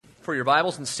for your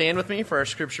Bibles and stand with me for our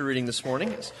scripture reading this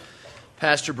morning.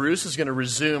 Pastor Bruce is going to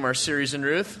resume our series in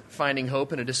Ruth, Finding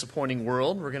Hope in a Disappointing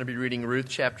World. We're going to be reading Ruth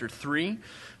chapter 3,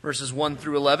 verses 1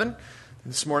 through 11.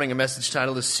 This morning a message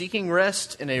titled is Seeking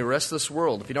Rest in a Restless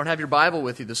World. If you don't have your Bible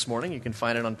with you this morning, you can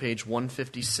find it on page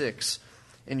 156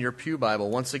 in your pew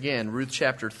Bible. Once again, Ruth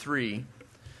chapter 3,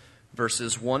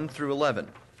 verses 1 through 11.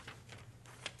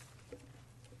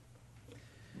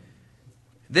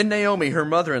 Then Naomi, her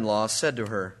mother-in-law, said to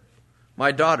her,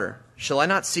 "My daughter, shall I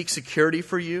not seek security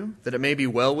for you, that it may be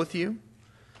well with you?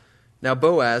 Now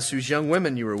Boaz, whose young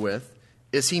women you were with,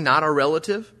 is he not our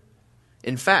relative?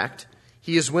 In fact,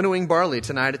 he is winnowing barley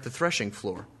tonight at the threshing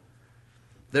floor.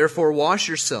 Therefore wash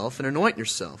yourself and anoint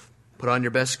yourself, put on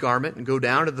your best garment, and go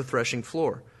down to the threshing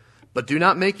floor. But do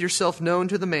not make yourself known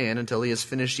to the man until he has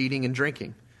finished eating and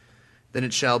drinking. Then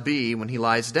it shall be, when he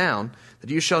lies down, that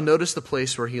you shall notice the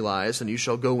place where he lies, and you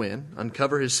shall go in,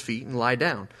 uncover his feet, and lie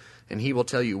down, and he will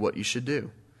tell you what you should do."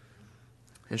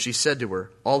 And she said to her,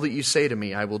 "All that you say to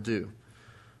me I will do."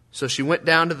 So she went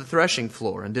down to the threshing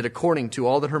floor, and did according to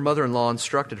all that her mother-in-law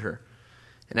instructed her.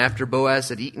 And after Boaz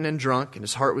had eaten and drunk, and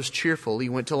his heart was cheerful, he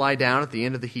went to lie down at the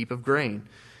end of the heap of grain.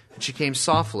 And she came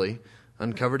softly,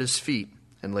 uncovered his feet,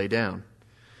 and lay down.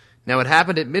 Now it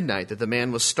happened at midnight that the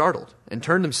man was startled, and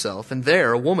turned himself, and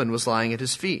there a woman was lying at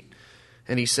his feet.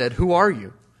 And he said, "Who are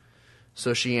you?"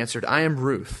 So she answered, "I am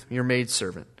Ruth, your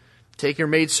maidservant. Take your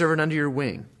maidservant under your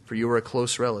wing, for you are a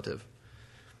close relative."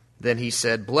 Then he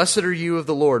said, "Blessed are you of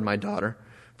the Lord, my daughter,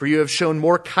 for you have shown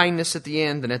more kindness at the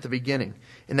end than at the beginning,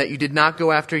 in that you did not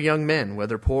go after young men,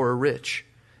 whether poor or rich.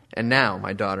 And now,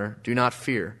 my daughter, do not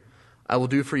fear. I will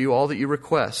do for you all that you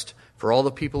request, for all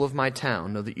the people of my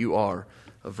town know that you are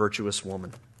a virtuous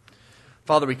woman."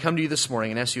 Father, we come to you this morning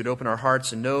and ask you to open our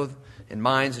hearts and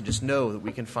minds, and just know that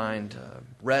we can find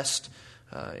rest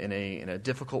in a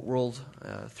difficult world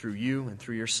through you and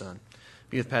through your Son.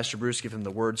 Be with Pastor Bruce, give him the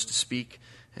words to speak,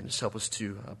 and just help us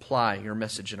to apply your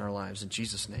message in our lives. In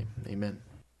Jesus' name, amen.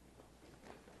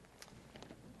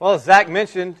 Well, as Zach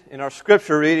mentioned in our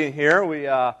scripture reading here, we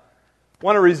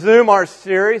want to resume our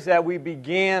series that we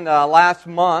began last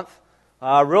month,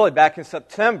 really back in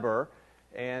September,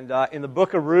 and in the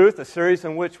book of Ruth, a series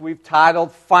in which we've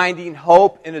titled Finding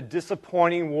Hope in a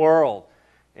Disappointing World.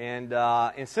 And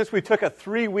since we took a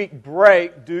 3-week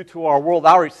break due to our World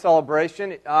Outreach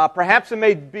celebration, perhaps it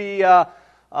may be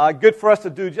good for us to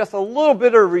do just a little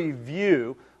bit of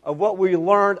review of what we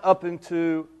learned up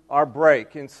into our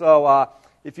break. And so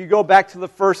if you go back to the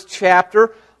first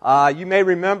chapter, you may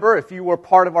remember, if you were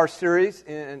part of our series,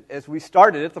 and as we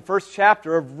started it, the first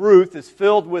chapter of Ruth is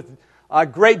filled with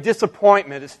great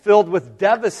disappointment, is filled with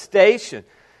devastation.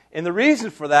 And the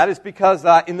reason for that is because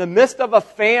in the midst of a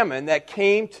famine that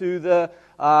came to the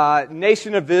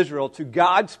nation of Israel, to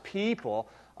God's people,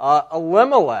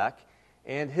 Elimelech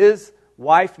and his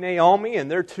wife Naomi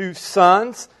and their 2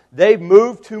 sons, they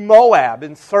moved to Moab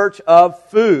in search of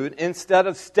food instead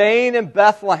of staying in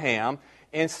Bethlehem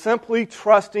and simply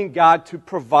trusting God to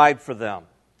provide for them.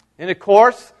 And of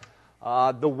course,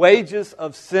 the wages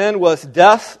of sin was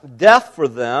death for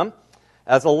them,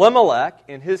 as Elimelech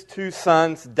and his 2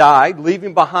 sons died,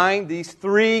 leaving behind these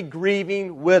 3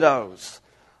 grieving widows.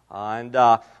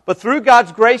 But through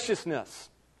God's graciousness,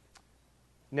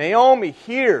 Naomi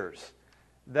hears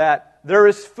that there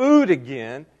is food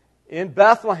again in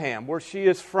Bethlehem, where she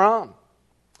is from.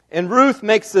 And Ruth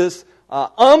makes this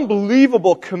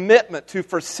unbelievable commitment to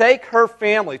forsake her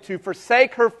family, to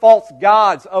forsake her false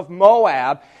gods of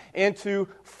Moab, and to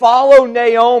follow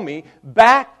Naomi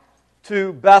back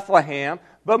to Bethlehem,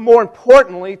 but more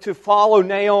importantly, to follow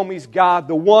Naomi's God,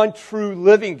 the one true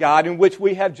living God, in which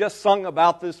we have just sung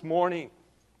about this morning.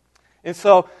 And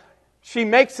so she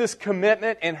makes this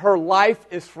commitment, and her life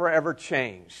is forever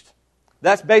changed.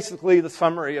 That's basically the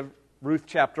summary of Ruth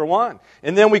chapter 1.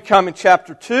 And then we come in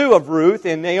chapter 2 of Ruth,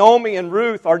 and Naomi and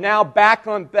Ruth are now back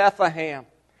on Bethlehem.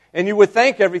 And you would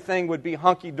think everything would be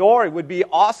hunky-dory, would be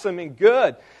awesome and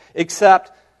good,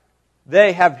 except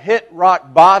they have hit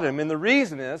rock bottom, and the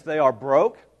reason is they are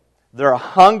broke, they're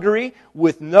hungry,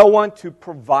 with no one to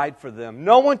provide for them,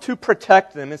 no one to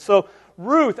protect them. And so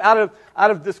Ruth, out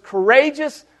of this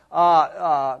courageous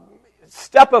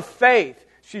step of faith,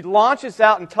 she launches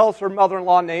out and tells her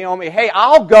mother-in-law Naomi, "Hey,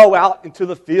 I'll go out into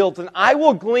the fields and I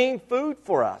will glean food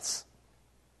for us."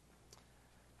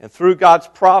 And through God's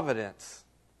providence,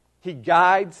 He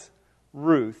guides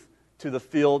Ruth to the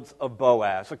fields of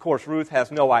Boaz. Of course, Ruth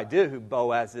has no idea who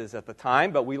Boaz is at the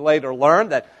time, but we later learn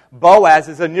that Boaz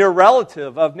is a near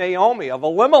relative of Naomi, of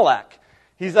Elimelech.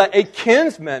 He's a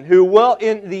kinsman who will,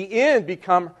 in the end,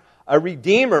 become a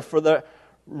redeemer for the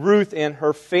Ruth and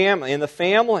her family, and the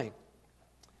family.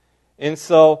 And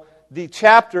so the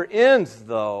chapter ends,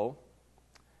 though,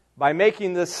 by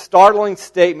making this startling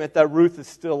statement that Ruth is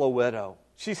still a widow.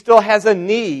 She still has a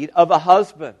need of a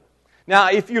husband. Now,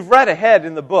 if you've read ahead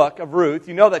in the book of Ruth,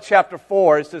 you know that chapter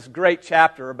 4 is this great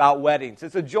chapter about weddings.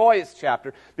 It's a joyous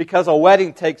chapter because a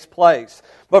wedding takes place.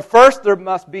 But first there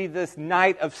must be this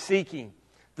night of seeking,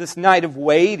 this night of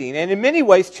waiting. And in many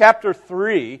ways, chapter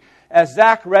 3, as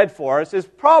Zach read for us, is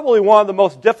probably one of the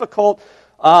most difficult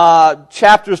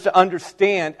chapters to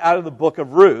understand out of the book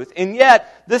of Ruth. And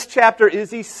yet, this chapter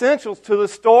is essential to the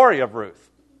story of Ruth.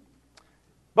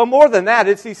 But more than that,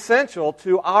 it's essential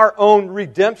to our own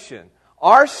redemption,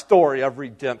 our story of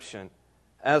redemption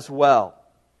as well.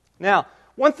 Now,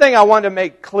 one thing I want to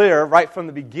make clear right from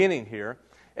the beginning here,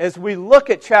 as we look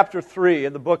at chapter 3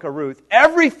 of the book of Ruth,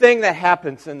 everything that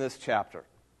happens in this chapter,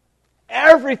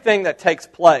 everything that takes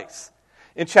place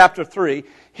in chapter 3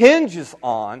 hinges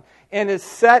on and is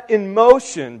set in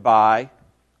motion by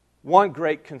one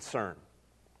great concern.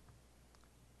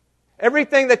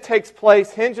 Everything that takes place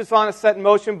hinges on and set in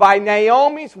motion by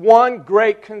Naomi's one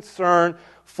great concern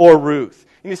for Ruth.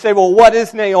 And you say, well, what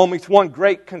is Naomi's one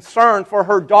great concern for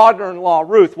her daughter-in-law,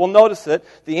 Ruth? Well, notice it.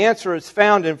 The answer is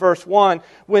found in verse 1.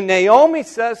 When Naomi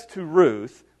says to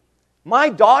Ruth, my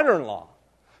daughter-in-law,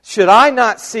 should I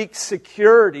not seek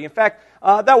security? In fact,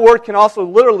 that word can also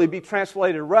literally be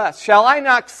translated rest. Shall I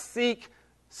not seek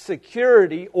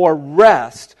security or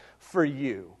rest for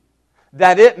you,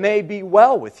 that it may be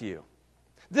well with you?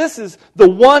 This is the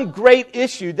one great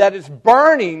issue that is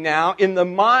burning now in the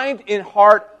mind and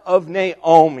heart of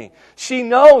Naomi. She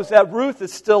knows that Ruth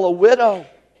is still a widow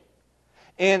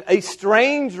and a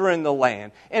stranger in the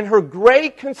land. And her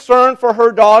great concern for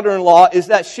her daughter-in-law is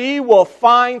that she will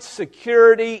find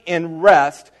security and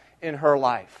rest in her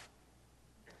life.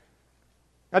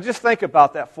 Now just think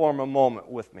about that for a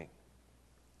moment with me.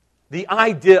 The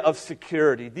idea of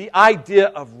security, the idea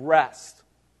of rest.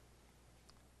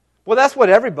 Well, that's what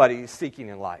everybody is seeking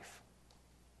in life.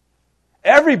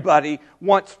 Everybody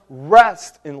wants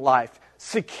rest in life,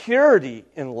 security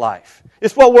in life.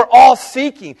 It's what we're all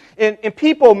seeking. And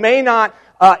people may not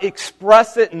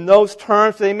express it in those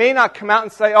terms. They may not come out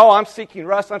and say, oh, I'm seeking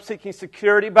rest, I'm seeking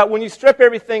security. But when you strip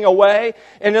everything away,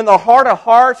 and in the heart of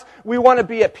hearts, we want to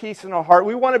be at peace in our heart.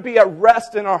 We want to be at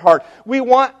rest in our heart. We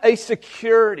want a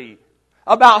security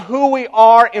about who we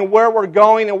are and where we're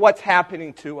going and what's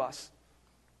happening to us.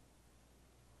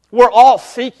 We're all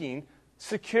seeking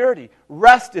security,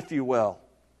 rest, if you will.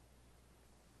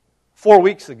 4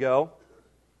 weeks ago,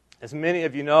 as many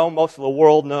of you know, most of the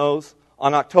world knows,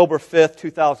 on October 5th,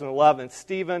 2011,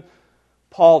 Stephen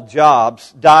Paul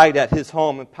Jobs died at his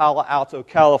home in Palo Alto,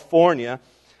 California,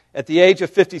 at the age of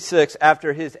 56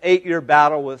 after his 8-year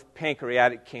battle with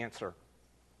pancreatic cancer.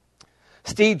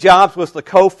 Steve Jobs was the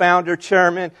co-founder,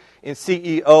 chairman, and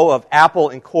CEO of Apple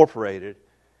Incorporated.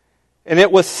 And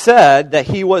it was said that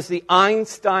he was the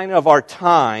Einstein of our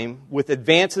time with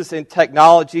advances in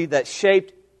technology that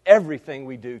shaped everything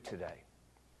we do today.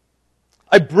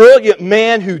 A brilliant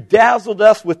man who dazzled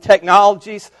us with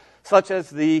technologies such as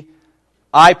the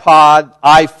iPod,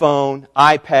 iPhone,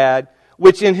 iPad,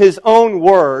 which in his own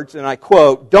words, and I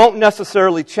quote, don't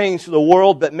necessarily change the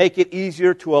world, but make it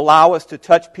easier to allow us to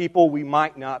touch people we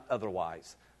might not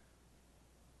otherwise.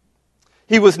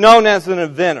 He was known as an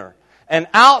inventor, an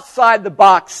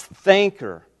outside-the-box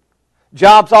thinker.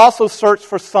 Jobs also searched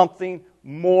for something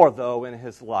more, though, in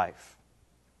his life.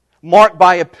 Marked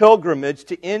by a pilgrimage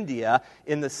to India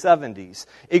in the 70s,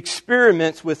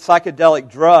 experiments with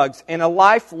psychedelic drugs, and a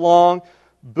lifelong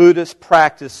Buddhist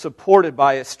practice supported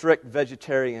by a strict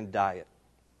vegetarian diet.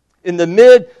 In the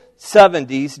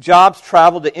mid-70s, Jobs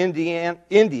traveled to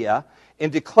India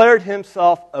and declared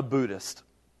himself a Buddhist.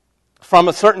 From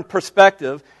a certain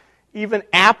perspective, even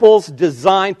Apple's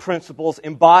design principles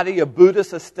embody a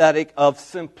Buddhist aesthetic of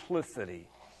simplicity.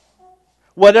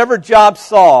 Whatever Jobs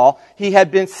saw, he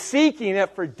had been seeking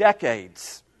it for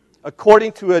decades.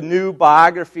 According to a new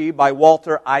biography by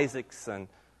Walter Isaacson,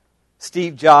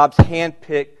 Steve Jobs'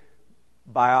 hand-picked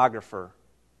biographer.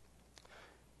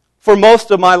 For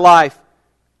most of my life,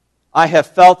 I have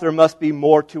felt there must be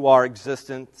more to our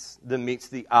existence than meets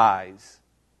the eyes,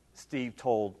 Steve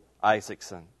told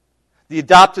Isaacson. The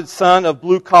adopted son of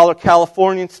blue-collar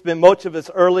Californians spent much of his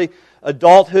early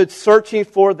adulthood searching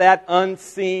for that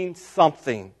unseen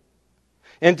something.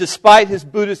 And despite his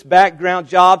Buddhist background,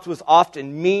 Jobs was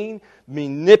often mean,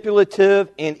 manipulative,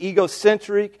 and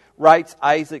egocentric, writes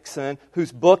Isaacson,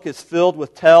 whose book is filled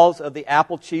with tales of the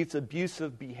Apple chief's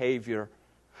abusive behavior.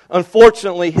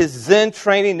 Unfortunately, his Zen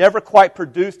training never quite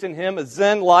produced in him a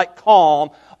Zen-like calm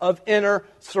of inner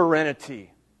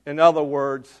serenity. In other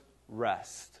words,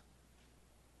 rest.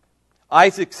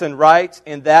 Isaacson writes,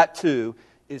 and that too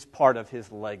is part of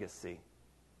his legacy.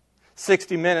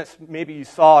 60 Minutes, maybe you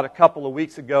saw it a couple of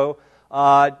weeks ago,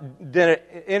 did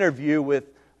an interview with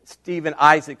Stephen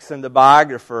Isaacson, the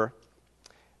biographer,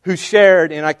 who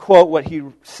shared, and I quote what he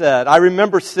said, "I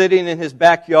remember sitting in his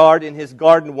backyard in his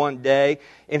garden one day,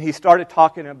 and he started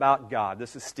talking about God."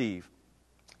 This is Steve.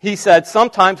 He said,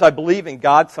 "Sometimes I believe in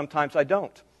God, sometimes I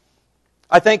don't.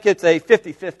 I think it's a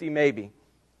 50-50 maybe.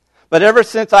 But ever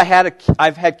since I've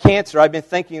had cancer, I've been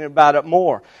thinking about it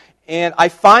more. And I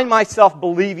find myself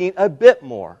believing a bit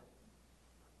more.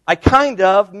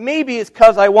 Maybe it's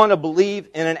because I want to believe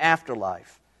in an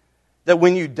afterlife. That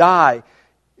when you die,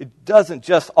 it doesn't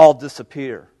just all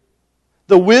disappear.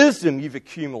 The wisdom you've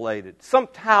accumulated,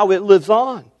 somehow it lives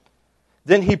on."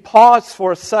 Then he paused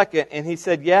for a second and he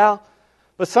said, "Yeah,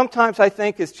 but sometimes I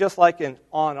think it's just like an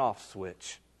on-off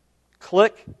switch.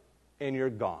 Click and you're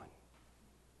gone."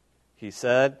 He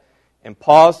said, and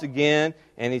paused again,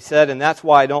 and he said, "And that's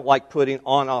why I don't like putting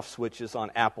on-off switches on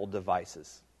Apple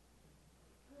devices."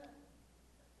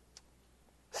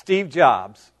 Steve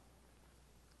Jobs,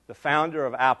 the founder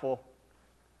of Apple,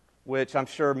 which I'm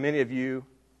sure many of you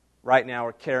right now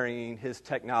are carrying his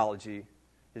technology,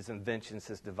 his inventions,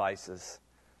 his devices.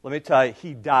 Let me tell you,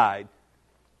 he died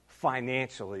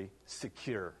financially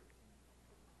secure.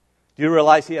 Do you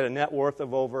realize he had a net worth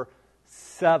of over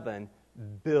 $7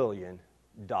 billion?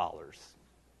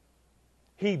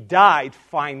 He died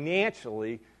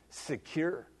financially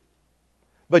secure.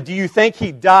 But do you think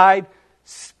he died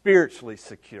spiritually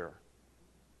secure?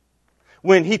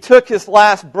 When he took his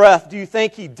last breath, do you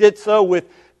think he did so with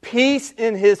peace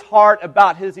in his heart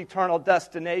about his eternal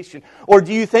destination? Or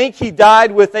do you think he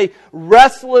died with a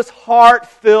restless heart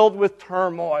filled with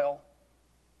turmoil?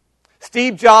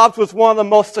 Steve Jobs was one of the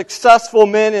most successful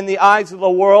men in the eyes of the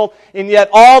world, and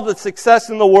yet all the success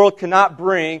in the world cannot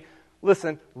bring,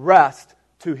 listen, rest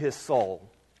to his soul.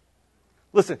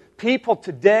 Listen, people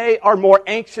today are more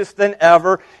anxious than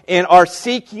ever and are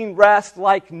seeking rest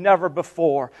like never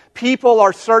before. People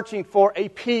are searching for a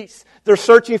peace. They're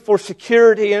searching for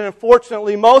security, and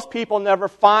unfortunately, most people never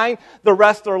find the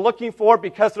rest they're looking for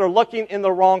because they're looking in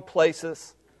the wrong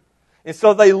places. And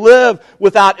so they live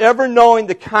without ever knowing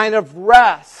the kind of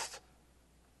rest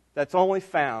that's only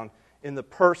found in the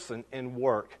person and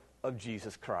work of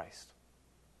Jesus Christ.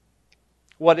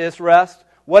 What is rest?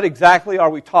 What exactly are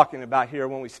we talking about here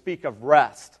when we speak of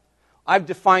rest? I've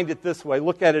defined it this way.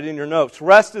 Look at it in your notes.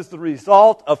 Rest is the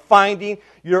result of finding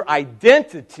your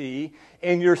identity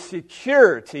and your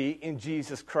security in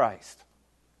Jesus Christ.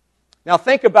 Now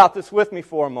think about this with me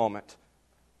for a moment.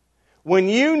 When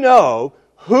you know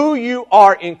who you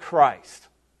are in Christ,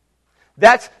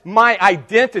 that's my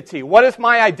identity. What is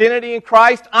my identity in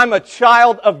Christ? I'm a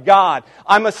child of God.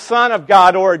 I'm a son of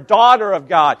God or a daughter of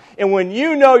God. And when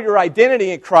you know your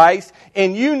identity in Christ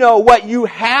and you know what you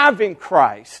have in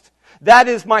Christ, that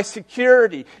is my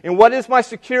security. And what is my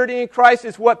security in Christ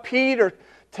is what Peter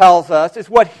tells us, is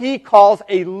what he calls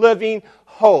a living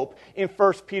hope in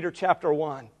 1 Peter chapter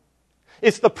 1.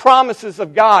 It's the promises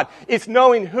of God. It's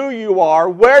knowing who you are,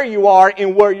 where you are,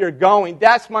 and where you're going.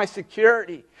 That's my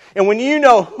security. And when you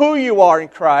know who you are in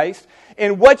Christ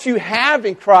and what you have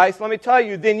in Christ, let me tell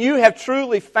you, then you have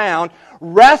truly found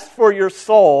rest for your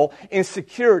soul and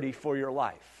security for your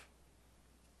life.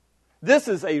 This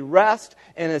is a rest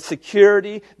and a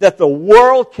security that the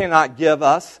world cannot give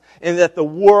us and that the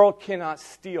world cannot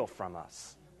steal from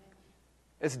us.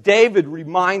 As David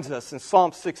reminds us in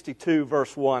Psalm 62,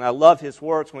 verse 1, I love his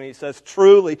words when he says,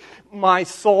 "Truly, my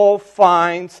soul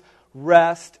finds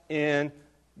rest in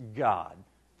God.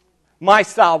 My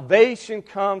salvation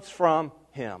comes from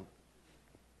Him."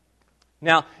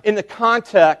 Now, in the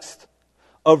context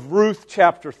of Ruth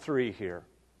chapter 3 here,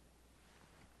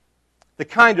 the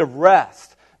kind of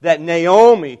rest that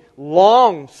Naomi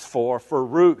longs for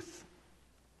Ruth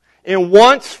and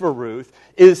wants for Ruth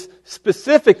is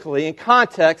specifically, in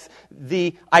context,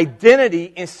 the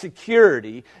identity and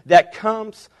security that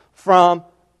comes from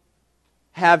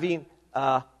having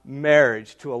a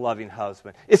marriage to a loving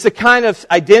husband. It's the kind of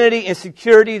identity and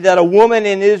security that a woman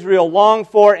in Israel longed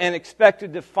for and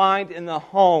expected to find in the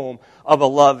home of a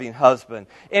loving husband.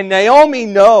 And Naomi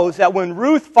knows that when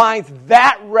Ruth finds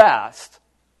that rest,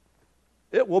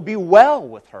 it will be well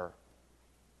with her.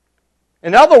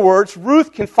 In other words,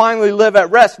 Ruth can finally live at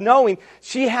rest knowing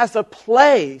she has a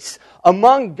place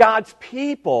among God's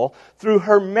people through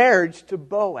her marriage to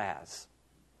Boaz.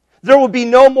 There will be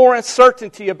no more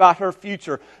uncertainty about her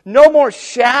future. No more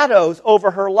shadows over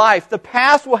her life. The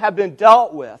past will have been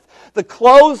dealt with. The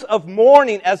clothes of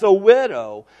mourning as a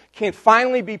widow can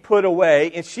finally be put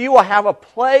away, and she will have a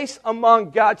place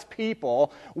among God's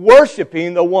people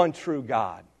worshiping the one true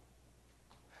God.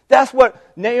 That's what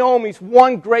Naomi's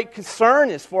one great concern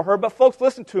is for her. But folks,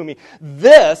 listen to me.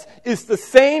 This is the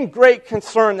same great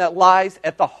concern that lies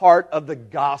at the heart of the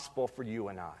gospel for you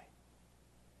and I.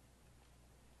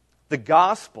 The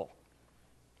gospel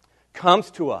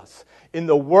comes to us in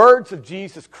the words of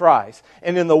Jesus Christ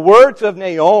and in the words of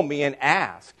Naomi and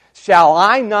asks, "Shall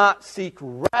I not seek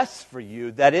rest for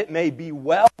you that it may be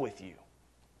well with you?"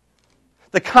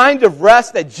 The kind of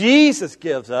rest that Jesus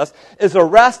gives us is a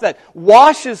rest that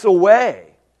washes away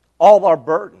all our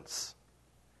burdens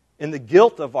and the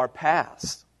guilt of our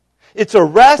past. It's a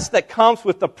rest that comes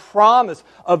with the promise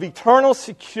of eternal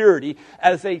security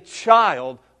as a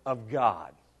child of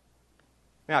God.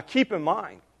 Now, keep in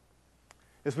mind,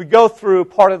 as we go through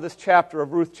part of this chapter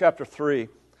of Ruth chapter 3,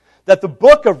 that the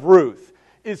book of Ruth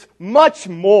is much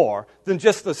more than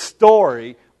just the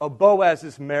story of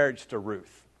Boaz's marriage to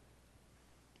Ruth.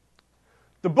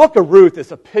 The book of Ruth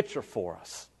is a picture for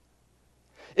us.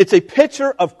 It's a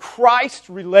picture of Christ's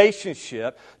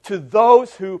relationship to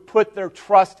those who put their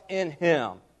trust in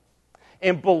Him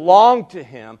and belong to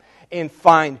Him and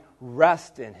find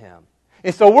rest in Him.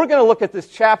 And so we're going to look at this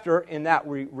chapter in that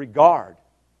regard.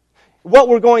 What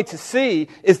we're going to see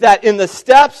is that in the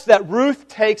steps that Ruth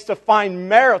takes to find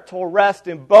marital rest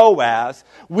in Boaz,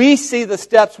 we see the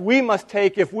steps we must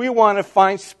take if we want to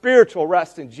find spiritual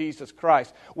rest in Jesus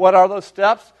Christ. What are those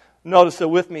steps? Notice it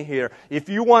with me here. If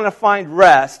you want to find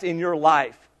rest in your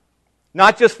life,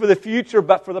 not just for the future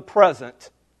but for the present,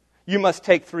 you must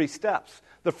take 3 steps.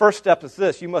 The first step is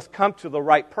this: you must come to the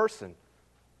right person,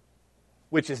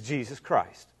 which is Jesus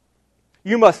Christ.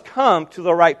 You must come to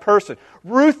the right person.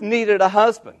 Ruth needed a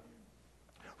husband.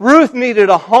 Ruth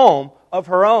needed a home of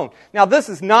her own. Now, this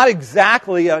is not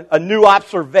exactly a new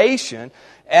observation,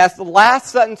 as the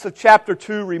last sentence of chapter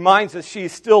 2 reminds us she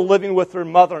is still living with her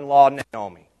mother-in-law,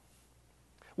 Naomi.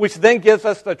 Which then gives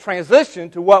us the transition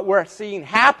to what we're seeing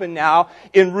happen now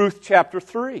in Ruth chapter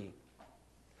 3.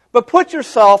 But put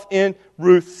yourself in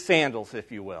Ruth's sandals,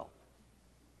 if you will.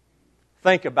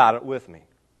 Think about it with me.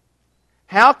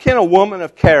 How can a woman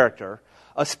of character,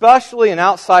 especially an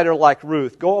outsider like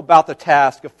Ruth, go about the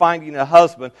task of finding a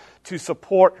husband to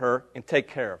support her and take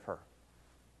care of her?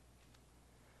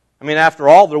 I mean, after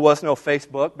all, there was no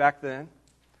Facebook back then.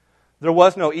 There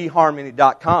was no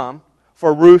eHarmony.com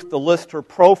for Ruth to list her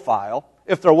profile.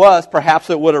 If there was, perhaps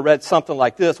it would have read something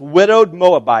like this: "Widowed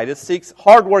Moabitess seeks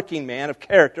hardworking man of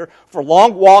character for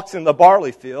long walks in the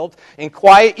barley fields and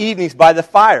quiet evenings by the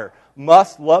fire.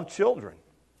 Must love children."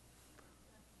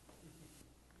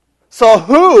 So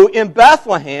who in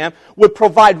Bethlehem would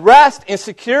provide rest and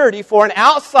security for an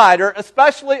outsider,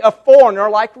 especially a foreigner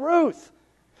like Ruth?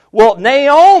 Well,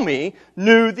 Naomi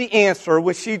knew the answer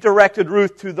when she directed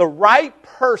Ruth to the right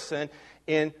person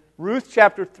in Ruth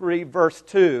chapter 3, verse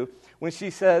 2, when she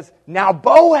says, "Now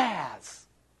Boaz,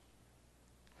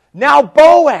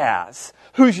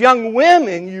 whose young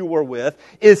women you were with,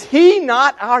 is he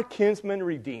not our kinsman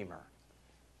redeemer?"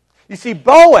 You see,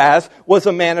 Boaz was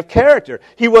a man of character.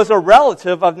 He was a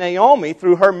relative of Naomi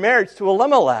through her marriage to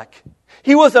Elimelech.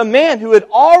 He was a man who had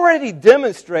already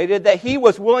demonstrated that he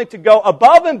was willing to go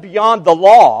above and beyond the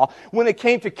law when it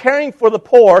came to caring for the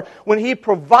poor, when he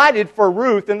provided for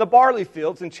Ruth in the barley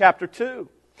fields in chapter 2.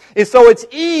 And so it's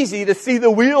easy to see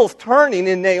the wheels turning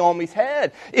in Naomi's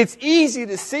head. It's easy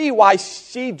to see why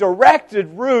she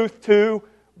directed Ruth to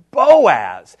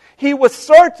Boaz. He was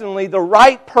certainly the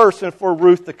right person for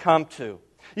Ruth to come to.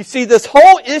 You see, this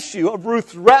whole issue of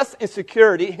Ruth's rest and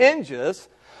security hinges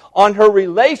on her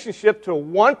relationship to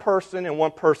one person and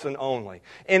one person only.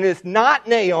 And it's not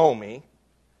Naomi,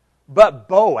 but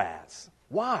Boaz.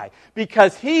 Why?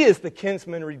 Because he is the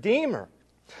kinsman redeemer.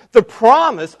 The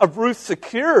promise of Ruth's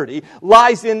security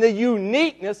lies in the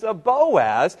uniqueness of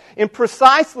Boaz in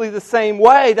precisely the same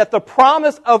way that the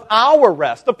promise of our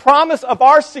rest, the promise of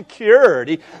our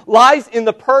security, lies in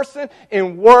the person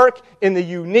and work in the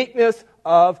uniqueness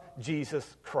of Jesus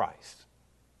Christ.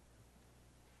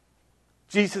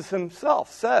 Jesus himself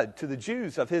said to the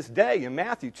Jews of his day in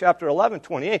Matthew chapter 11,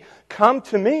 28, "Come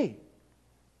to me.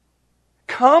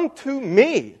 Come to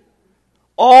me,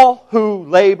 all who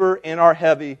labor and are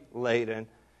heavy laden,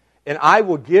 and I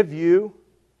will give you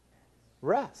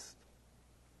rest."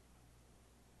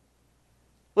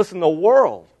 Listen, the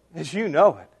world, as you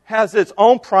know it, has its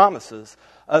own promises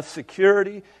of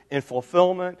security and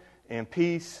fulfillment and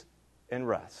peace and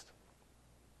rest.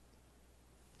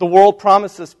 The world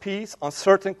promises peace on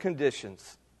certain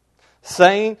conditions,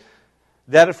 saying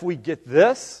that if we get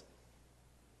this,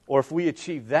 or if we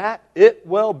achieve that, it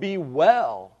will be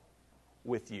well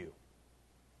with you.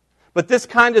 But this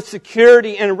kind of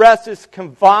security and rest is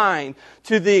confined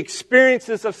to the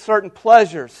experiences of certain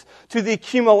pleasures, to the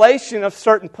accumulation of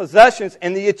certain possessions,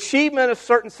 and the achievement of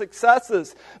certain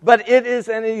successes. But it is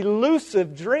an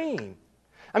elusive dream.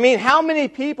 I mean, how many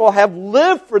people have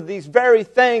lived for these very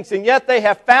things, and yet they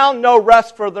have found no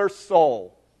rest for their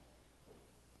soul?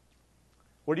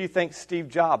 What do you think Steve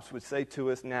Jobs would say to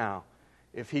us now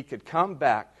if he could come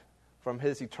back from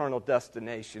his eternal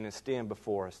destination and stand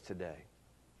before us today?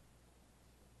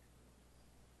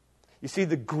 You see,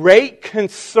 the great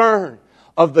concern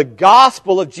of the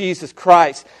gospel of Jesus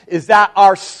Christ is that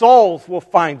our souls will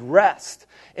find rest.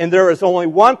 And there is only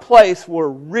one place where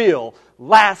real,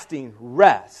 lasting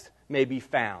rest may be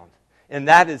found. And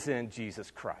that is in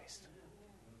Jesus Christ.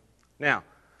 Now,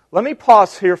 let me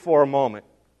pause here for a moment.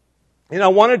 And I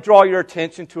want to draw your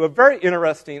attention to a very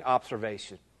interesting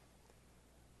observation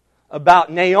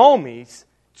about Naomi's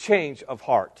change of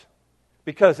heart.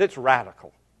 Because it's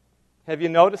radical. Have you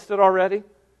noticed it already?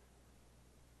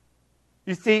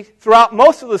 You see, throughout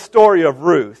most of the story of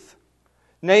Ruth,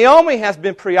 Naomi has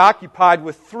been preoccupied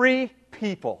with three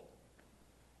people.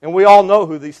 And we all know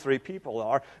who these three people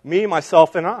are. Me,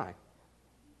 myself, and I.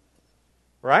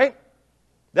 Right?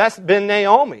 That's been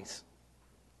Naomi's.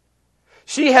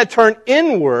 She had turned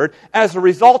inward as a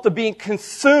result of being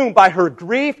consumed by her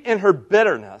grief and her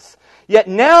bitterness. Yet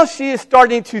now she is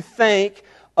starting to think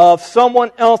of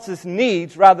someone else's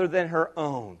needs rather than her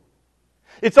own.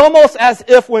 It's almost as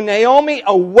if when Naomi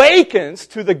awakens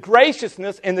to the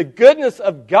graciousness and the goodness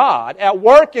of God at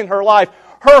work in her life,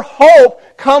 her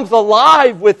hope comes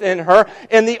alive within her,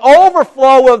 and the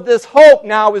overflow of this hope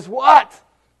now is what?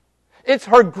 It's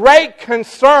her great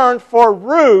concern for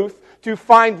Ruth to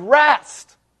find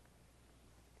rest.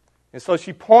 And so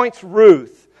she points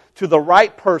Ruth to the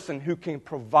right person who can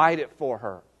provide it for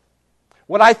her.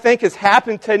 What I think has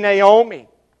happened to Naomi,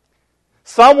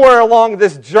 somewhere along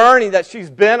this journey that she's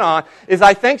been on, is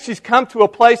I think she's come to a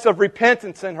place of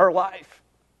repentance in her life.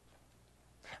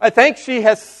 I think she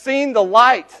has seen the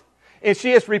light, and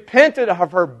she has repented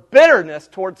of her bitterness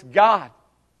towards God.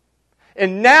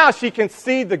 And now she can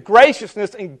see the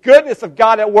graciousness and goodness of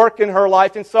God at work in her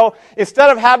life. And so instead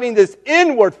of having this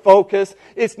inward focus,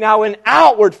 it's now an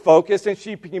outward focus, and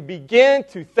she can begin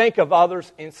to think of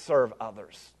others and serve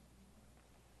others.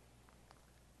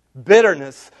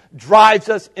 Bitterness drives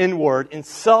us inward in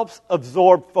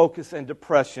self-absorbed focus and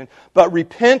depression, but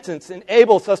repentance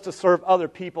enables us to serve other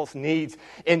people's needs.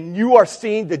 And you are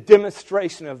seeing the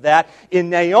demonstration of that in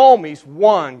Naomi's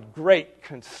one great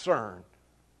concern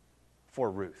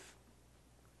for Ruth.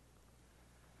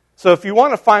 So if you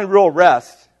want to find real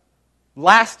rest,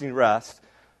 lasting rest,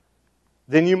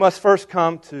 then you must first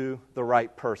come to the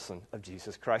right person of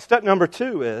Jesus Christ. Step number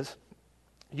 2 is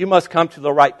you must come to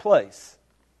the right place.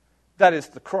 That is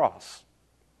the cross.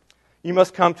 You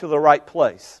must come to the right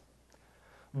place.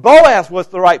 Boaz was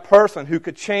the right person who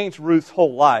could change Ruth's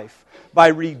whole life by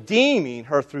redeeming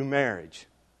her through marriage.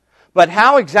 But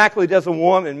how exactly does a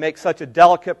woman make such a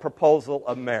delicate proposal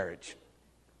of marriage?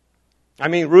 I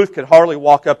mean, Ruth could hardly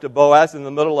walk up to Boaz in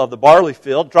the middle of the barley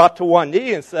field, drop to one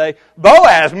knee and say,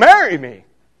 "Boaz, marry me."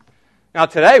 Now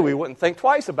today we wouldn't think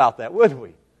twice about that, would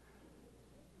we?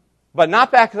 But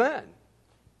not back then.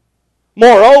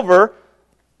 Moreover,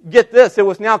 get this, it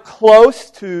was now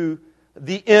close to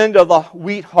the end of the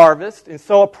wheat harvest, and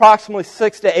so approximately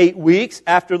 6 to 8 weeks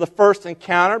after the first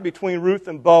encounter between Ruth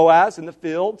and Boaz in the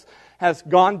fields has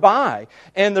gone by.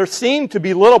 And there seemed to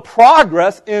be little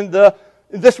progress in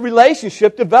this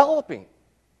relationship developing.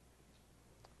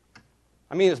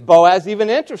 I mean, is Boaz even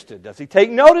interested? Does he take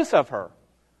notice of her?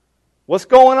 What's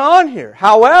going on here?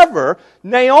 However,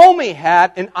 Naomi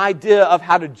had an idea of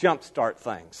how to jumpstart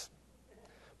things.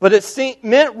 But it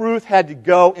meant Ruth had to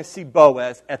go and see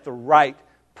Boaz at the right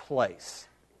place.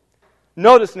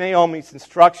 Notice Naomi's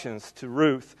instructions to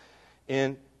Ruth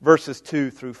in verses 2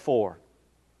 through 4.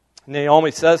 Naomi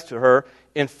says to her,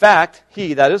 "In fact,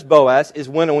 he," that is Boaz, "is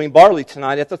winnowing barley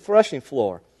tonight at the threshing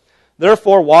floor.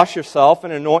 Therefore, wash yourself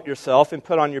and anoint yourself and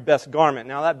put on your best garment."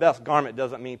 Now, that best garment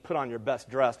doesn't mean put on your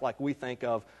best dress like we think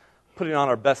of putting on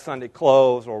our best Sunday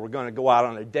clothes or we're going to go out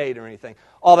on a date or anything.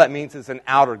 All that means is an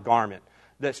outer garment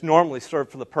that's normally served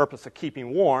for the purpose of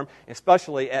keeping warm,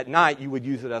 especially at night. You would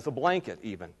use it as a blanket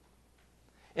even.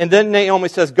 And then Naomi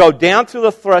says, "Go down to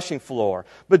the threshing floor,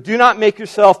 but do not make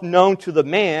yourself known to the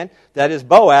man," that is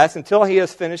Boaz, "until he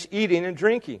has finished eating and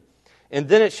drinking. And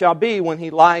then it shall be, when he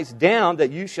lies down,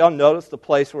 that you shall notice the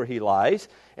place where he lies,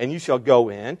 and you shall go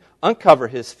in, uncover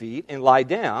his feet, and lie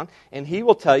down, and he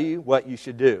will tell you what you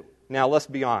should do. Now, let's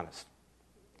be honest.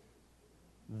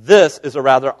 This is a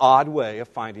rather odd way of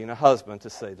finding a husband, to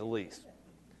say the least.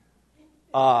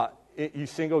 You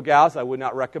single gals, I would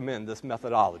not recommend this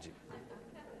methodology.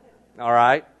 All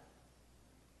right?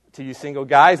 To you single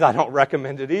guys, I don't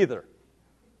recommend it either.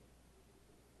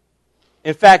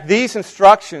 In fact, these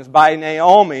instructions by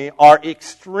Naomi are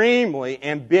extremely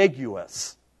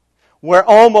ambiguous, where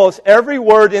almost every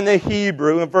word in the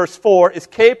Hebrew in verse 4 is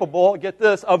capable, get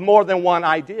this, of more than one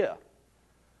idea.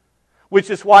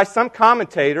 Which is why some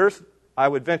commentators, I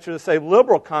would venture to say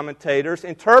liberal commentators,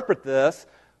 interpret this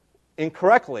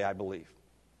incorrectly, I believe.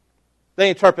 They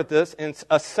interpret this in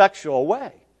a sexual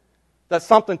way. That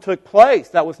something took place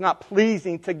that was not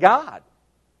pleasing to God.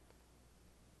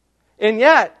 And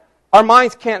yet, our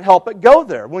minds can't help but go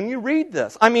there when you read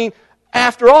this. I mean,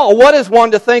 after all, what is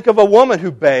one to think of a woman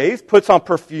who bathes, puts on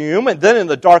perfume, and then in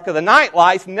the dark of the night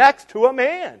lies next to a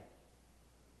man?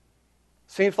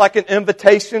 Seems like an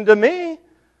invitation to me.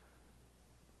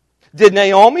 Did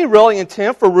Naomi really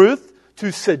intend for Ruth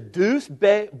to seduce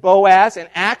Boaz and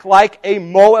act like a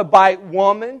Moabite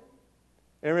woman?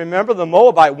 And remember, the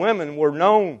Moabite women were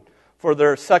known for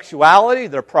their sexuality,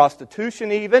 their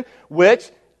prostitution even,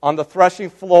 which on the threshing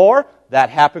floor, that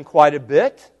happened quite a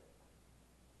bit.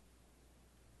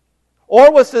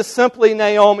 Or was this simply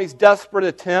Naomi's desperate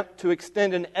attempt to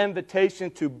extend an invitation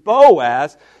to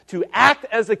Boaz to act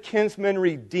as a kinsman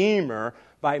redeemer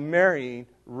by marrying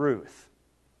Ruth?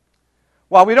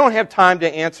 While we don't have time to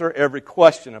answer every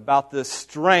question about this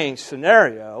strange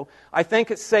scenario, I think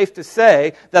it's safe to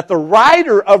say that the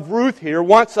writer of Ruth here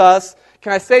wants us,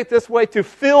 can I say it this way, to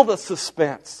feel the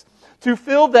suspense. To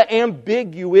feel the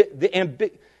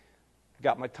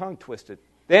got my tongue twisted.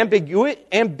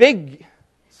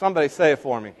 Somebody say it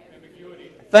for me.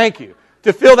 Ambiguity. Thank you.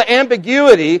 To feel the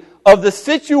ambiguity of the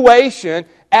situation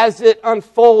as it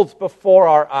unfolds before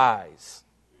our eyes.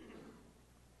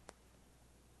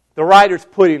 The writer's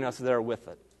putting us there with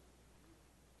it.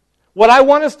 What I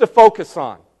want us to focus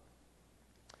on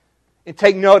and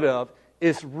take note of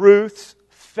is Ruth's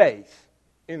faith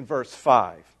in verse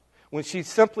 5. When she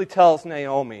simply tells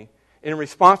Naomi, in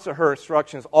response to her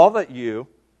instructions, all that you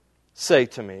say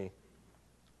to me,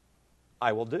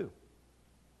 I will do.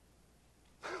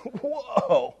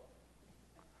 Whoa!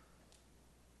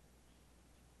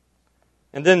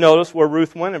 And then notice where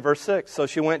Ruth went in verse 6. So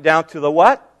she went down to the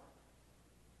what?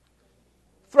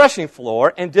 Threshing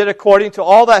floor, and did according to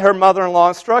all that her mother-in-law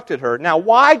instructed her. Now,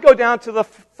 why go down to the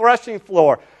threshing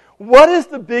floor? What is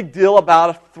the big deal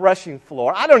about a threshing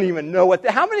floor? I don't even know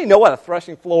how many know what a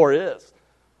threshing floor is?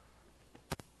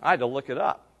 I had to look it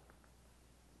up.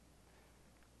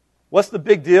 What's the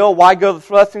big deal? Why go to the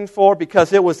threshing floor?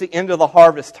 Because it was the end of the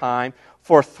harvest time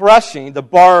for threshing the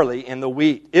barley and the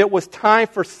wheat. It was time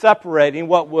for separating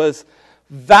what was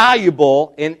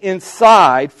valuable and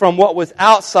inside from what was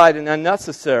outside and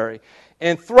unnecessary.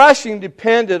 And threshing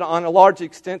depended on a large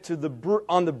extent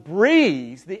on the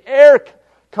breeze, the air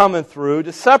coming through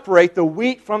to separate the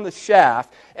wheat from the chaff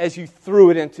as you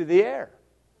threw it into the air.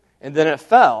 And then it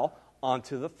fell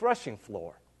onto the threshing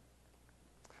floor.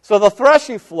 So the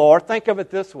threshing floor, think of it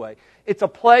this way. It's a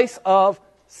place of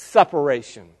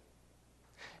separation.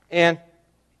 And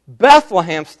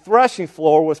Bethlehem's threshing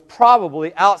floor was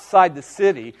probably outside the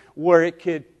city where it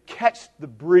could catch the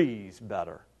breeze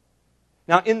better.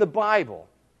 Now in the Bible,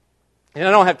 and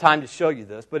I don't have time to show you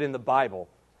this, but in the Bible,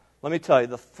 let me tell you,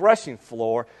 the threshing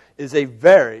floor is a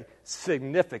very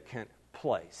significant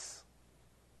place.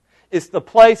 It's the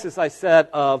place, as I said,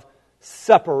 of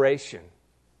separation.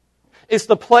 It's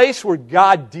the place where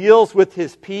God deals with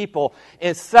His people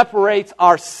and separates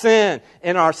our sin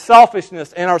and our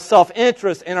selfishness and our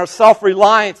self-interest and our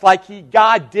self-reliance like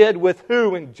God did with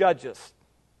who in Judges?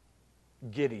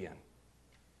 Gideon.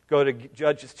 Go to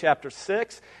Judges chapter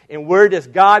 6. And where does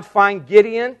God find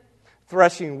Gideon?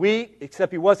 Threshing wheat,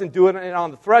 except he wasn't doing it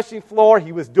on the threshing floor.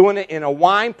 He was doing it in a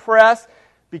wine press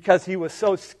because he was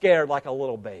so scared like a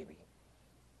little baby.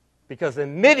 Because the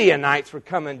Midianites were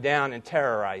coming down and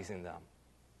terrorizing them.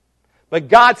 But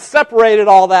God separated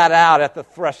all that out at the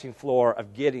threshing floor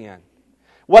of Gideon.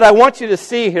 What I want you to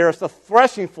see here is the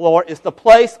threshing floor is the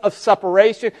place of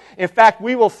separation. In fact,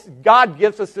 God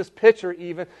gives us this picture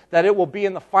even that it will be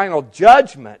in the final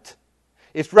judgment.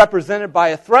 It's represented by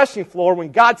a threshing floor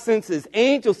when God sends His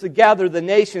angels to gather the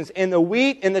nations, and the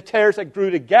wheat and the tares that grew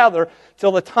together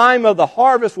till the time of the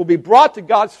harvest will be brought to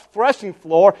God's threshing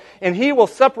floor, and He will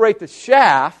separate the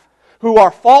chaff, who are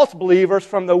false believers,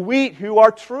 from the wheat, who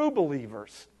are true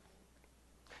believers.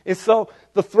 And so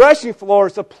the threshing floor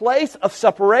is a place of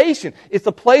separation. It's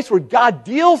a place where God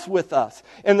deals with us.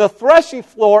 And the threshing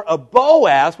floor of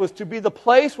Boaz was to be the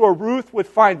place where Ruth would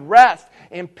find rest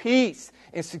and peace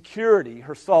and security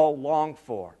her soul longed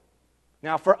for.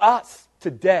 Now for us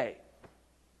today,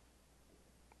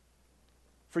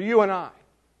 for you and I,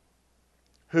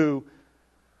 who,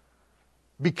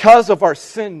 because of our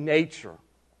sin nature,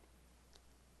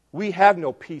 we have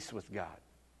no peace with God.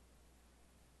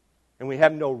 And we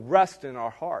have no rest in our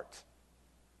hearts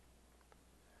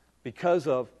because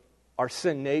of our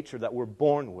sin nature that we're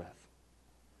born with.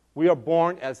 We are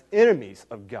born as enemies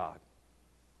of God.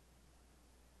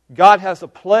 God has a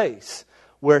place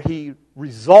where He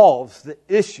resolves the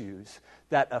issues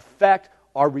that affect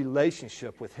our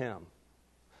relationship with Him,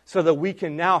 so that we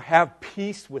can now have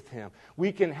peace with Him.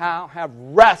 We can now have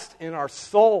rest in our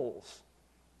souls.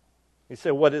 You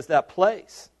say, what is that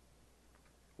place?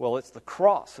 Well, it's the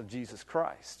cross of Jesus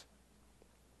Christ.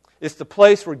 It's the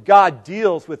place where God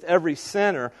deals with every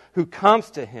sinner who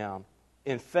comes to Him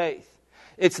in faith.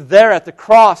 It's there at the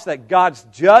cross that God's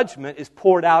judgment is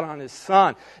poured out on His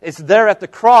Son. It's there at the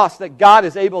cross that God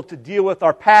is able to deal with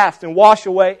our past and wash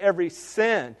away every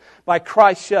sin by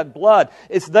Christ's shed blood.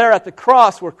 It's there at the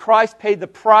cross where Christ paid the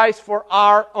price for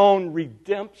our own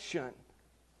redemption.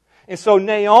 And so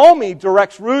Naomi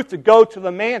directs Ruth to go to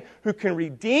the man who can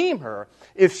redeem her.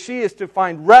 If she is to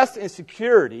find rest and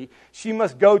security, she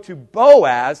must go to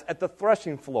Boaz at the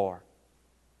threshing floor.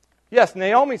 Yes,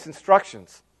 Naomi's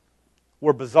instructions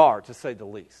were bizarre, to say the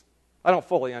least. I don't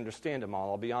fully understand them all,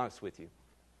 I'll be honest with you.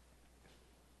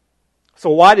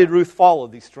 So why did Ruth follow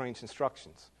these strange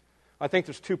instructions? I think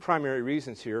there's two primary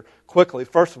reasons here. Quickly,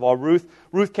 first of all,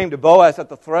 Ruth came to Boaz at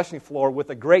the threshing floor with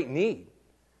a great need.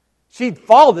 She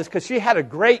followed this because she had a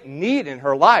great need in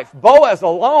her life. Boaz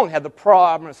alone had the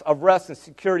promise of rest and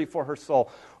security for her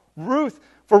soul.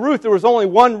 For Ruth, there was only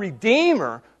one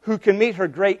Redeemer who can meet her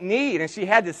great need, and she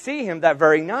had to see Him that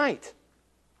very night.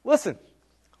 Listen,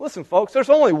 folks, there's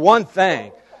only one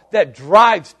thing that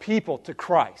drives people to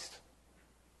Christ.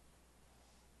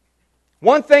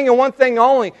 One thing and one thing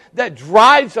only that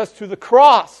drives us to the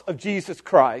cross of Jesus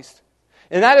Christ.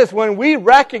 And that is when we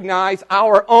recognize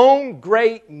our own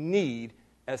great need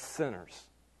as sinners.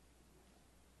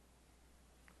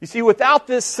 You see, without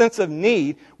this sense of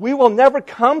need, we will never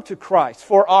come to Christ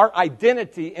for our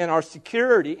identity and our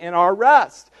security and our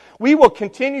rest. We will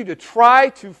continue to try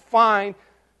to find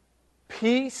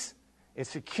peace and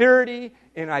security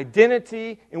and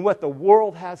identity in what the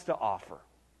world has to offer.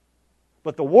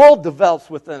 But the world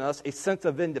develops within us a sense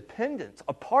of independence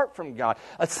apart from God,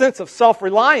 a sense of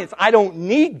self-reliance. I don't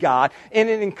need God. And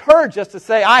it encourages us to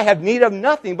say, I have need of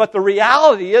nothing. But the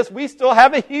reality is we still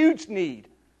have a huge need.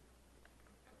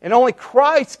 And only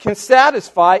Christ can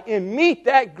satisfy and meet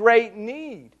that great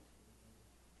need.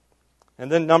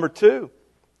 And then number two,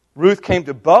 Ruth came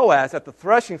to Boaz at the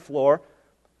threshing floor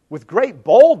with great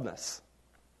boldness.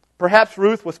 Perhaps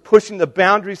Ruth was pushing the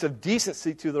boundaries of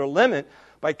decency to their limit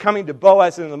by coming to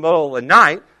Boaz in the middle of the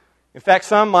night. In fact,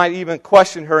 some might even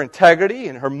question her integrity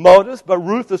and her motives, but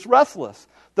Ruth is restless.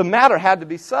 The matter had to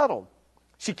be settled.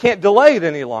 She can't delay it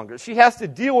any longer. She has to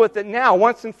deal with it now,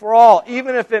 once and for all,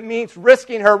 even if it means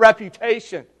risking her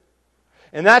reputation.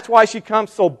 And that's why she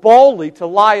comes so boldly to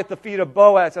lie at the feet of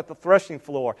Boaz at the threshing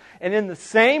floor. And in the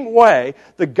same way,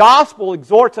 the gospel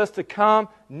exhorts us to come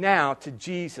now to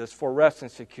Jesus for rest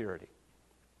and security.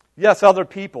 Yes, other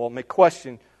people may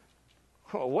question,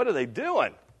 what are they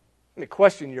doing? They may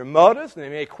question your motives, and they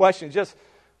may question just,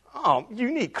 you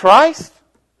need Christ.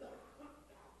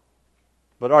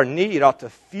 But our need ought to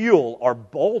fuel our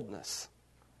boldness.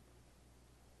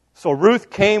 So Ruth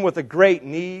came with a great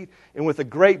need and with a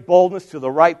great boldness to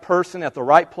the right person at the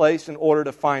right place in order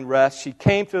to find rest. She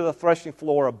came to the threshing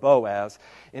floor of Boaz.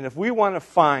 And if we want to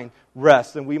find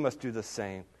rest, then we must do the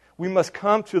same. We must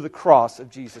come to the cross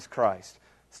of Jesus Christ.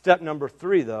 Step number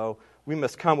 3, though, we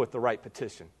must come with the right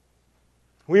petition.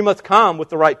 We must come with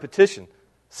the right petition.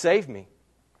 Save me.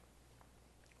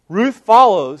 Ruth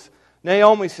follows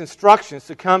Naomi's instructions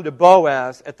to come to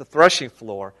Boaz at the threshing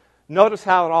floor. Notice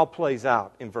how it all plays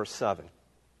out in verse 7.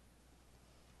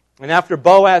 And after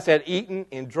Boaz had eaten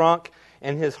and drunk,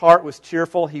 and his heart was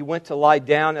cheerful, he went to lie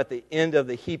down at the end of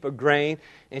the heap of grain,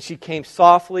 and she came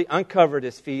softly, uncovered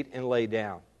his feet, and lay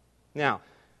down. Now,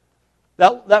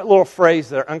 that little phrase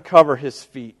there, uncover his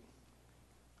feet,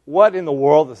 what in the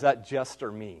world does that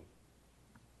gesture mean?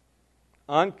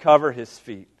 Uncover his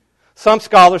feet. Some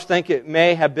scholars think it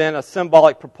may have been a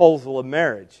symbolic proposal of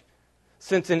marriage,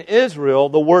 since in Israel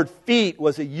the word feet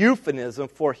was a euphemism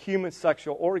for human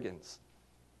sexual organs.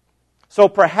 So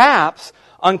perhaps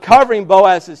uncovering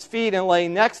Boaz's feet and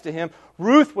laying next to him,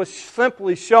 Ruth was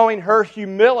simply showing her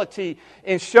humility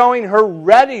and showing her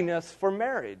readiness for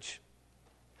marriage.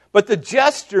 But the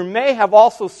gesture may have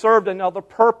also served another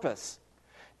purpose,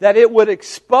 that it would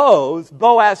expose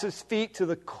Boaz's feet to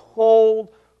the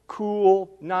cold,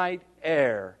 cool night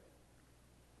air.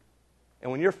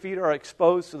 And when your feet are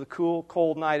exposed to the cool,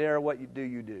 cold night air, what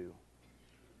do?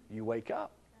 You wake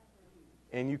up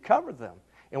and you cover them.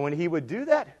 And when he would do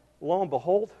that, lo and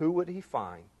behold, who would he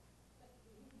find?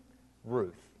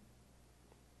 Ruth.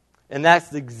 And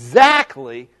that's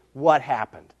exactly what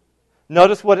happened.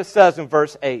 Notice what it says in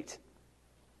verse 8.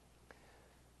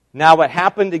 Now it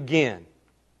happened again.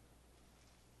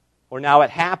 Or now it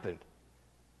happened.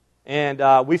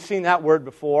 And we've seen that word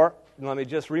before. And let me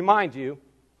just remind you,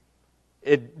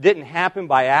 it didn't happen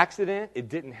by accident. It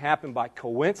didn't happen by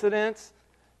coincidence.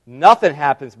 Nothing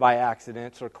happens by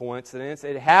accident or coincidence.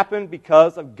 It happened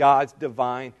because of God's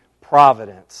divine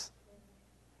providence.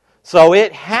 So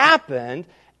it happened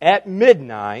at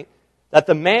midnight that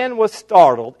the man was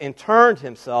startled and turned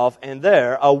himself, and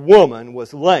there a woman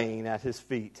was laying at his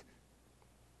feet.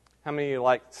 How many of you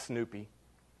like Snoopy?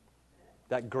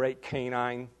 That great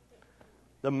canine,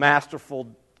 the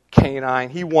masterful canine.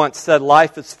 He once said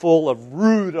life is full of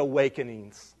rude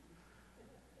awakenings.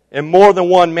 And more than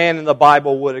one man in the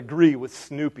Bible would agree with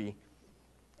Snoopy.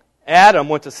 Adam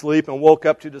went to sleep and woke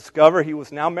up to discover he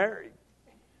was now married.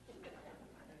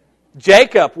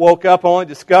 Jacob woke up only to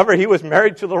discover he was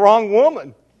married to the wrong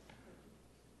woman.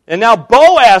 And now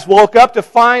Boaz woke up to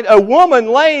find a woman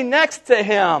laying next to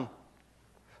him.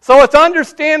 So it's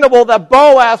understandable that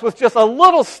Boaz was just a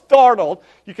little startled,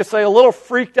 you could say a little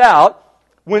freaked out,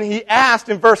 when he asked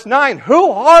in verse 9, "Who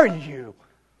are you?"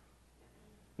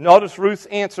 Notice Ruth's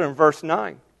answer in verse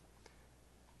 9.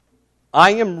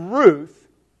 "I am Ruth,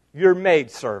 your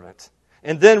maidservant."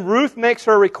 And then Ruth makes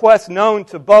her request known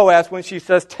to Boaz when she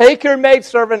says, "Take your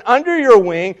maidservant under your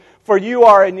wing, for you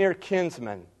are a near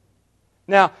kinsman."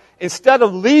 Now, instead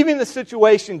of leaving the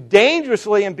situation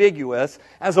dangerously ambiguous,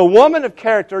 as a woman of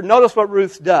character, notice what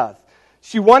Ruth does.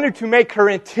 She wanted to make her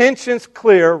intentions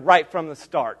clear right from the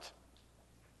start.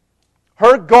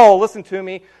 Her goal, listen to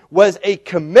me, was a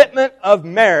commitment of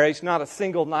marriage, not a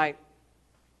single night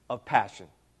of passion.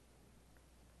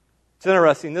 It's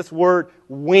interesting, this word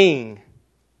wing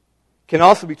can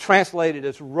also be translated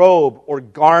as robe or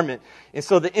garment. And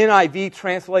so the NIV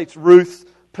translates Ruth's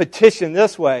petition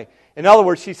this way. In other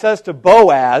words, she says to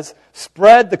Boaz,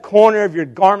 "Spread the corner of your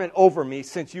garment over me,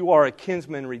 since you are a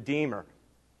kinsman redeemer."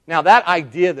 Now that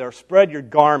idea there, spread your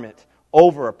garment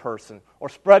over a person, or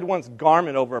spread one's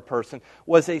garment over a person,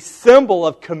 was a symbol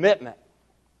of commitment.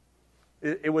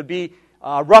 It would be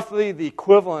roughly the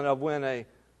equivalent of when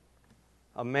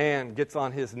a man gets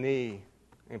on his knee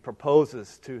and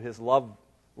proposes to his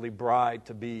lovely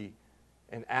bride-to-be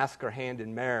and asks her hand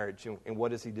in marriage. And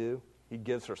what does he do? He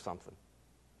gives her something.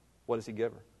 What does he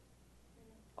give her?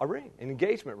 A ring, an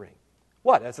engagement ring.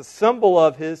 What? As a symbol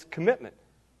of his commitment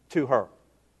to her,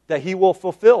 that he will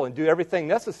fulfill and do everything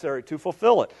necessary to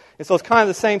fulfill it. And so it's kind of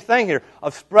the same thing here,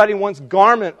 of spreading one's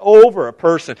garment over a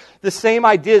person. The same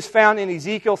idea is found in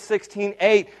Ezekiel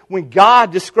 16:8, when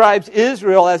God describes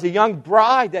Israel as a young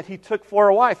bride that he took for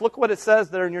a wife. Look what it says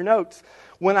there in your notes.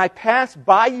 "When I passed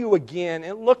by you again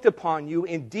and looked upon you,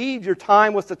 indeed your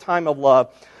time was the time of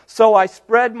love. So I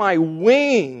spread my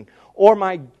wing or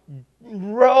my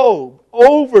robe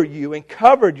over you and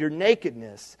covered your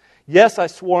nakedness. Yes, I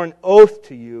swore an oath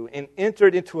to you and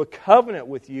entered into a covenant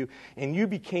with you, and you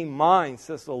became mine,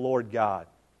 says the Lord God."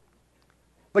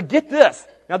 But get this.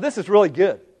 Now this is really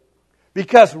good,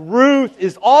 because Ruth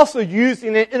is also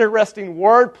using an interesting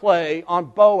wordplay on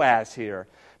Boaz here,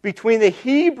 between the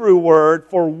Hebrew word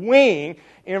for wing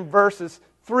in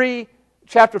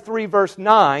chapter 3, verse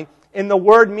 9, and the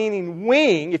word meaning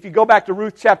wing, if you go back to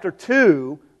Ruth chapter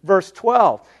 2, verse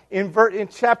 12. In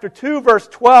chapter 2, verse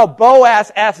 12, Boaz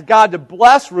asked God to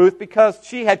bless Ruth because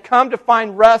she had come to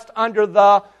find rest under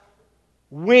the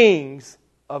wings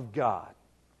of God.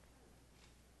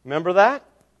 Remember that?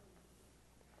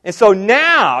 And so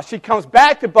now she comes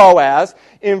back to Boaz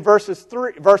in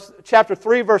chapter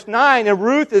 3, verse 9, and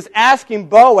Ruth is asking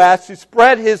Boaz to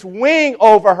spread his wing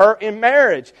over her in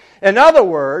marriage. In other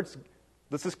words,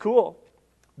 this is cool,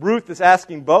 Ruth is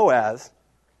asking Boaz,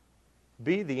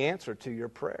 be the answer to your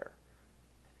prayer.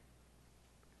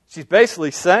 She's basically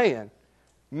saying,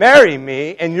 marry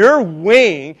me and your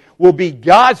wing will be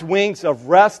God's wings of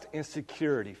rest and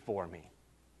security for me.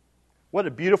 What a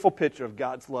beautiful picture of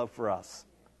God's love for us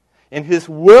and His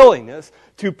willingness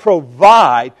to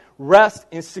provide rest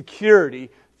and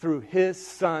security through His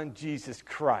Son, Jesus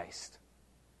Christ.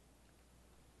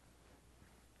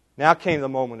 Now came the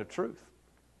moment of truth.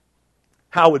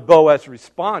 How would Boaz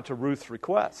respond to Ruth's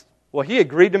request? Well, he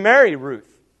agreed to marry Ruth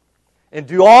and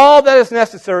do all that is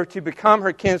necessary to become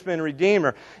her kinsman and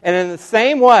redeemer. And in the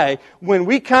same way, when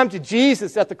we come to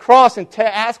Jesus at the cross and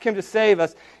ask Him to save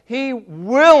us, He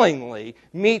willingly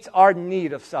meets our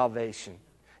need of salvation.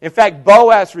 In fact,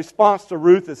 Boaz's response to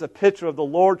Ruth is a picture of the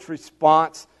Lord's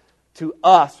response to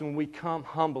us when we come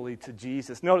humbly to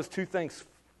Jesus. Notice two things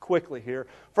quickly here.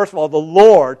 First of all, the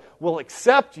Lord will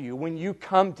accept you when you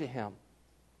come to Him.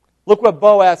 Look what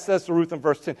Boaz says to Ruth in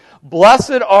verse 10.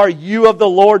 Blessed are you of the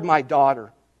Lord, my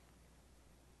daughter.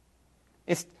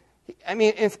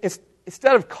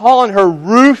 Instead of calling her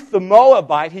Ruth the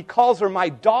Moabite, he calls her my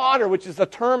daughter, which is a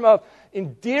term of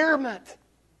endearment.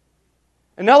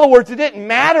 In other words, it didn't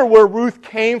matter where Ruth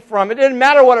came from. It didn't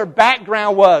matter what her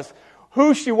background was,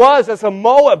 who she was as a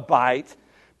Moabite.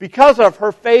 Because of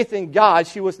her faith in God,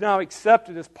 she was now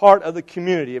accepted as part of the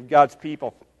community of God's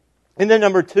people. And then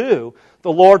number two,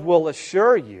 the Lord will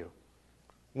assure you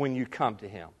when you come to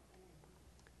Him.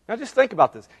 Now just think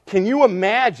about this. Can you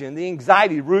imagine the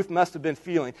anxiety Ruth must have been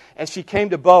feeling as she came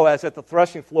to Boaz at the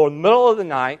threshing floor in the middle of the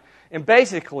night and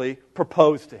basically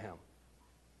proposed to him?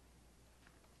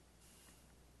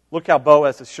 Look how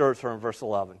Boaz assures her in verse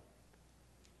 11.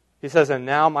 He says, and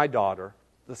now my daughter,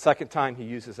 the second time he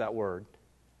uses that word,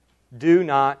 do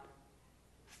not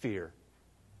fear.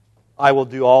 I will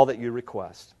do all that you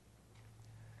request.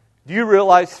 Do you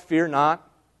realize, fear not?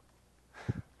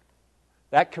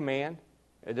 That command,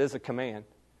 it is a command.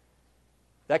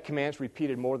 That command is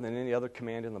repeated more than any other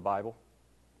command in the Bible.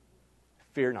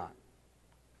 Fear not.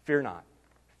 Fear not.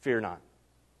 Fear not.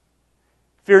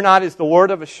 Fear not is the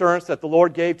word of assurance that the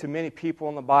Lord gave to many people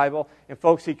in the Bible. And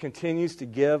folks, He continues to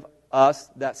give us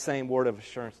that same word of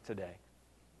assurance today.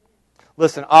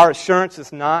 Listen, our assurance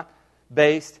is not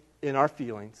based in our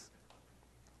feelings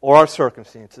or our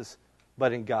circumstances,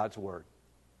 but in God's Word.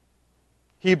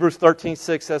 Hebrews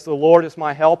 13:6 says, the Lord is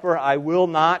my helper, I will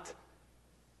not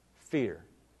fear.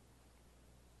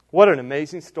 What an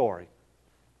amazing story.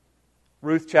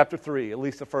 Ruth chapter 3, at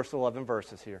least the first 11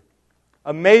 verses here.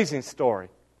 Amazing story.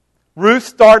 Ruth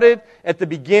started at the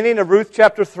beginning of Ruth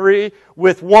chapter 3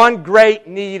 with one great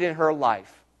need in her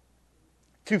life: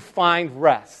 to find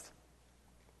rest.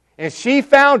 And she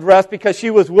found rest because she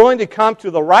was willing to come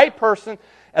to the right person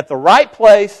at the right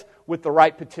place with the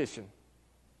right petition.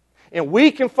 And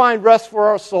we can find rest for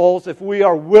our souls if we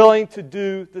are willing to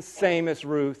do the same as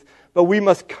Ruth. But we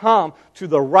must come to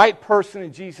the right person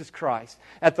in Jesus Christ,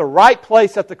 at the right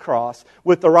place at the cross,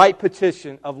 with the right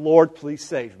petition of, Lord, please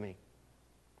save me.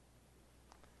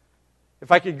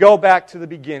 If I could go back to the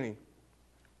beginning,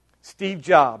 Steve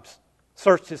Jobs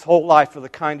searched his whole life for the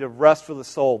kind of rest for the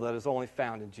soul that is only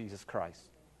found in Jesus Christ.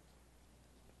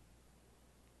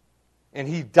 And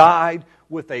he died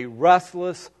with a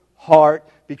restless heart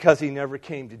because he never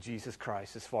came to Jesus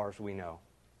Christ, as far as we know.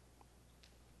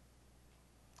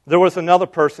 There was another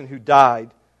person who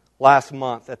died last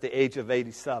month at the age of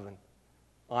 87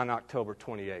 on October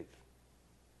 28th.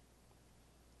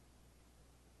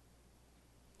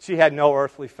 She had no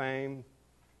earthly fame,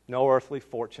 no earthly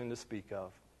fortune to speak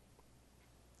of.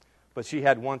 But she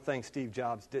had one thing Steve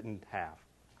Jobs didn't have.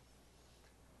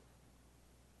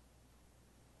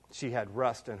 She had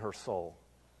rest in her soul.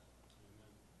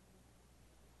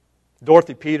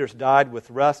 Dorothy Peters died with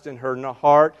rest in her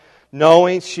heart,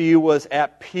 knowing she was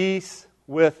at peace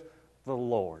with the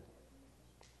Lord.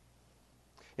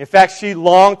 In fact, she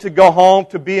longed to go home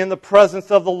to be in the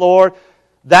presence of the Lord.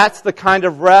 That's the kind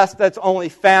of rest that's only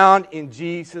found in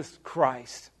Jesus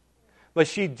Christ. But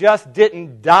she just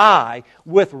didn't die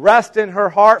with rest in her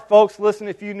heart. Folks, listen,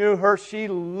 if you knew her, she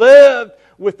lived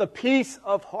with a peace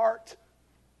of heart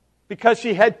because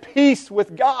she had peace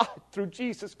with God through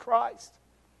Jesus Christ.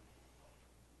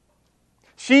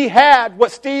 She had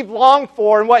what Steve longed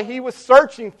for and what he was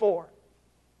searching for.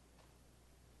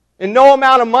 And no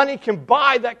amount of money can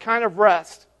buy that kind of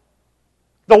rest.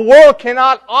 The world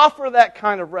cannot offer that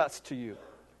kind of rest to you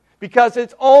because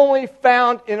it's only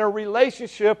found in a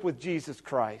relationship with Jesus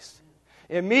Christ.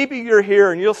 And maybe you're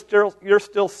here and you're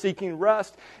still seeking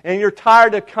rest, and you're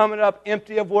tired of coming up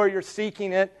empty of where you're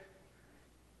seeking it.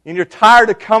 And you're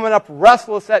tired of coming up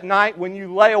restless at night when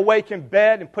you lay awake in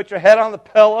bed and put your head on the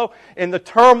pillow and the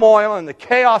turmoil and the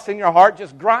chaos in your heart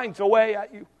just grinds away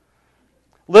at you.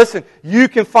 Listen, you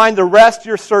can find the rest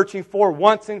you're searching for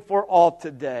once and for all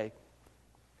today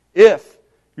if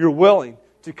you're willing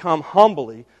to come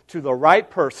humbly to the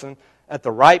right person at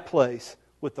the right place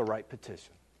with the right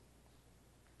petition.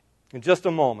 In just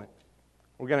a moment,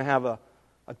 we're going to have a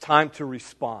time to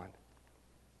respond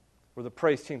where the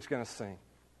praise team's going to sing.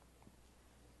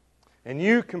 And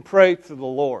you can pray to the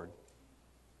Lord.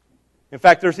 In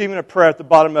fact, there's even a prayer at the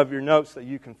bottom of your notes that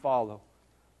you can follow.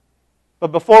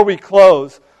 But before we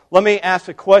close, let me ask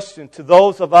a question to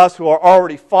those of us who are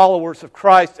already followers of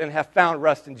Christ and have found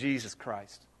rest in Jesus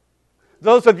Christ.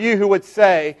 Those of you who would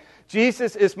say,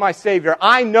 Jesus is my Savior.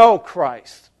 I know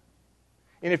Christ.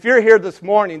 And if you're here this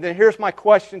morning, then here's my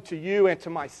question to you and to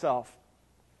myself.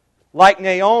 Like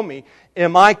Naomi,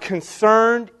 am I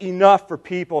concerned enough for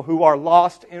people who are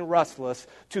lost and restless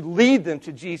to lead them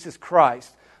to Jesus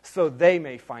Christ so they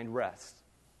may find rest?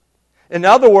 In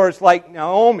other words, like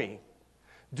Naomi,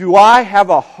 do I have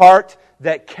a heart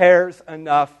that cares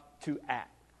enough to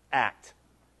act?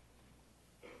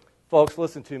 Folks,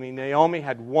 listen to me. Naomi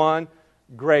had one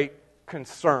great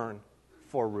concern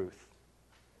for Ruth: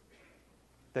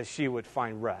 that she would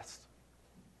find rest.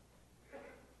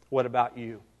 What about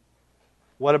you?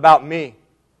 What about me?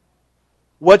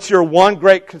 What's your one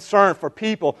great concern for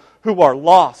people who are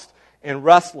lost and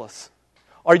restless?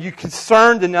 Are you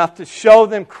concerned enough to show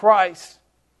them Christ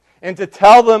and to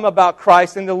tell them about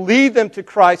Christ and to lead them to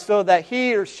Christ so that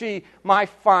he or she might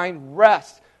find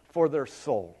rest for their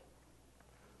soul?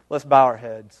 Let's bow our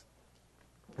heads.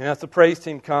 And as the praise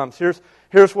team comes,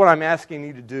 here's what I'm asking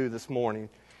you to do this morning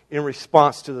in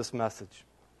response to this message.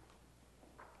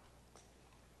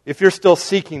 If you're still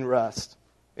seeking rest,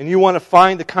 and you want to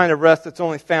find the kind of rest that's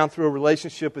only found through a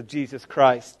relationship with Jesus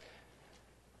Christ,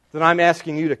 then I'm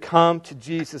asking you to come to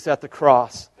Jesus at the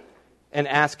cross and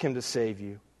ask Him to save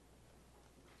you.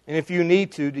 And if you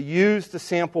need to use the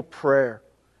sample prayer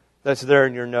that's there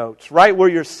in your notes, right where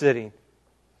you're sitting,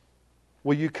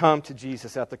 will you come to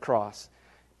Jesus at the cross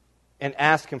and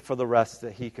ask Him for the rest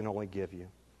that He can only give you?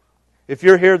 If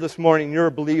you're here this morning, you're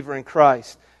a believer in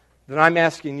Christ, then I'm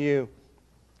asking you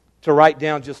to write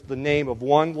down just the name of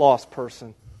one lost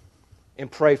person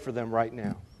and pray for them right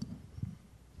now.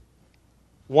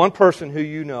 One person who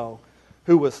you know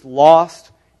who was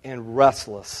lost and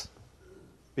restless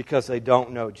because they don't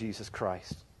know Jesus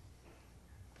Christ.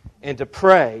 And to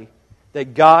pray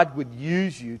that God would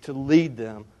use you to lead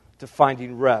them to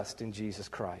finding rest in Jesus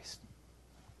Christ.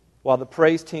 While the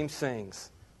praise team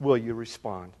sings, will you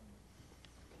respond?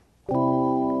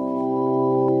 Oh,